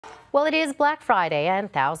Well, it is Black Friday, and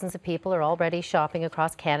thousands of people are already shopping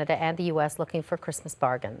across Canada and the U.S. looking for Christmas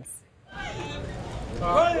bargains.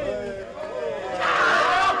 I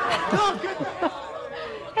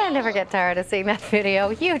never get tired of seeing that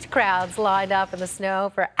video. Huge crowds lined up in the snow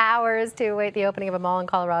for hours to await the opening of a mall in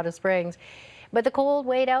Colorado Springs. But the cold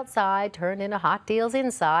wait outside turned into hot deals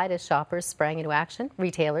inside as shoppers sprang into action.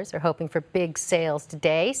 Retailers are hoping for big sales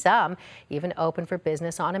today. Some even open for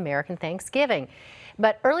business on American Thanksgiving.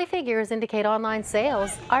 But early figures indicate online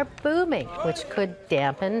sales are booming, which could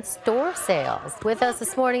dampen store sales. With us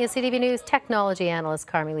this morning is CTV News technology analyst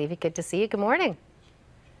Carmi Levy. Good to see you. Good morning.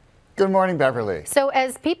 Good morning, Beverly. So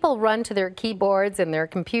as people run to their keyboards and their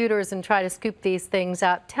computers and try to scoop these things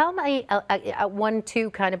up, tell me a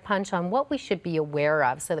 1-2 kind of punch on what we should be aware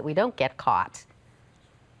of so that we don't get caught.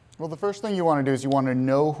 Well, the first thing you want to do is you want to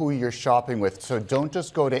know who you're shopping with. So don't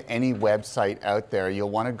just go to any website out there.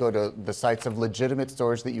 You'll want to go to the sites of legitimate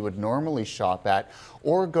stores that you would normally shop at,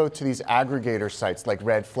 or go to these aggregator sites like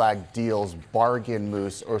Red Flag Deals, Bargain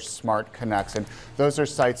Moose, or Smart Canucks. And those are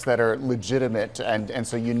sites that are legitimate, and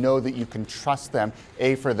so you know that you can trust them.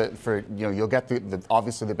 You'll get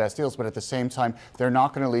obviously the best deals, but at the same time, they're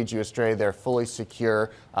not going to lead you astray. They're fully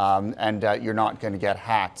secure, and you're not going to get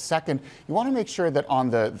hacked. Second, you want to make sure that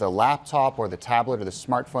on the laptop or the tablet or the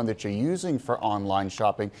smartphone that you're using for online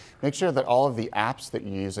shopping, make sure that all of the apps that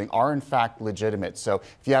you're using are in fact legitimate. So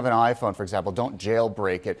if you have an iPhone, for example, don't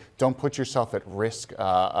jailbreak it. Don't put yourself at risk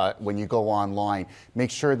when you go online.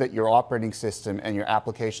 Make sure that your operating system and your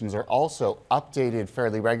applications are also updated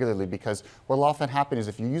fairly regularly, because what will often happen is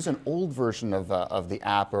if you use an old version of the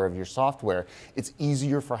app or of your software, it's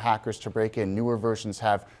easier for hackers to break in. Newer versions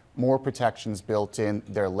have more protections built in.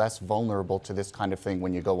 They're less vulnerable to this kind of thing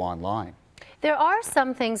when you go online. There are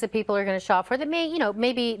some things that people are going to shop for that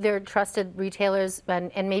maybe they're trusted retailers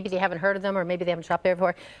and maybe they haven't heard of them, or maybe they haven't shopped there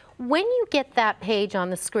before. When you get that page on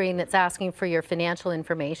the screen that's asking for your financial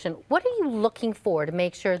information, what are you looking for to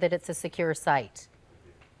make sure that it's a secure site?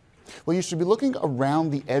 Well, you should be looking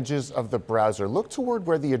around the edges of the browser. Look toward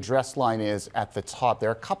where the address line is at the top. There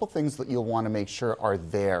are a couple things that you'll want to make sure are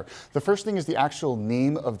there. The first thing is the actual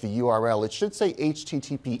name of the URL. It should say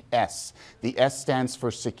HTTPS. The S stands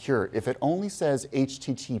for secure. If it only says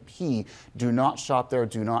HTTP, do not shop there,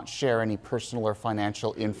 do not share any personal or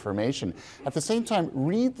financial information. At the same time,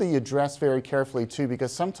 read the address very carefully too,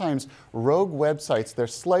 because sometimes rogue websites, they're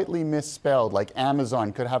slightly misspelled, like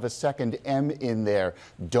Amazon could have a second M in there.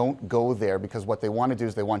 Don't go there, because what they want to do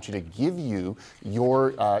is they want you to give you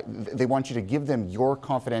give them your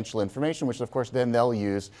confidential information, which of course then they'll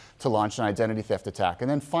use to launch an identity theft attack.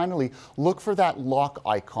 And then finally, look for that lock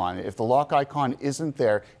icon. If the lock icon isn't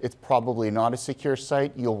there, it's probably not a secure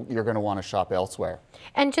site. You're going to want to shop elsewhere.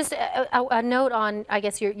 And just a note on, I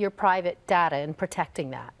guess, your private data and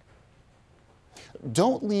protecting that.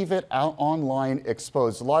 Don't leave it out online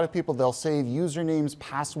exposed. A lot of people, they'll save usernames,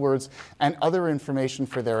 passwords, and other information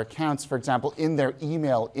for their accounts, for example, in their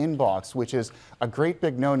email inbox, which is a great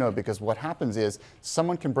big no-no, because what happens is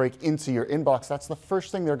someone can break into your inbox. That's the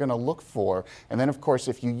first thing they're going to look for. And then, of course,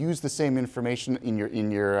 if you use the same information in your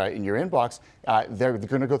inbox, they're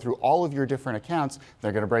going to go through all of your different accounts.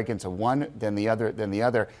 They're going to break into one, then the other, then the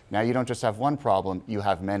other. Now you don't just have one problem, you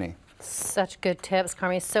have many. Such good tips,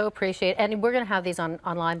 Carmi. So appreciate it. And we're going to have these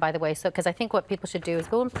online, by the way, so because I think what people should do is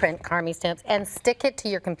go and print Carmi's tips and stick it to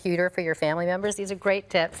your computer for your family members. These are great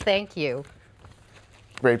tips. Thank you.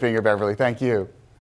 Great being here, Beverly. Thank you.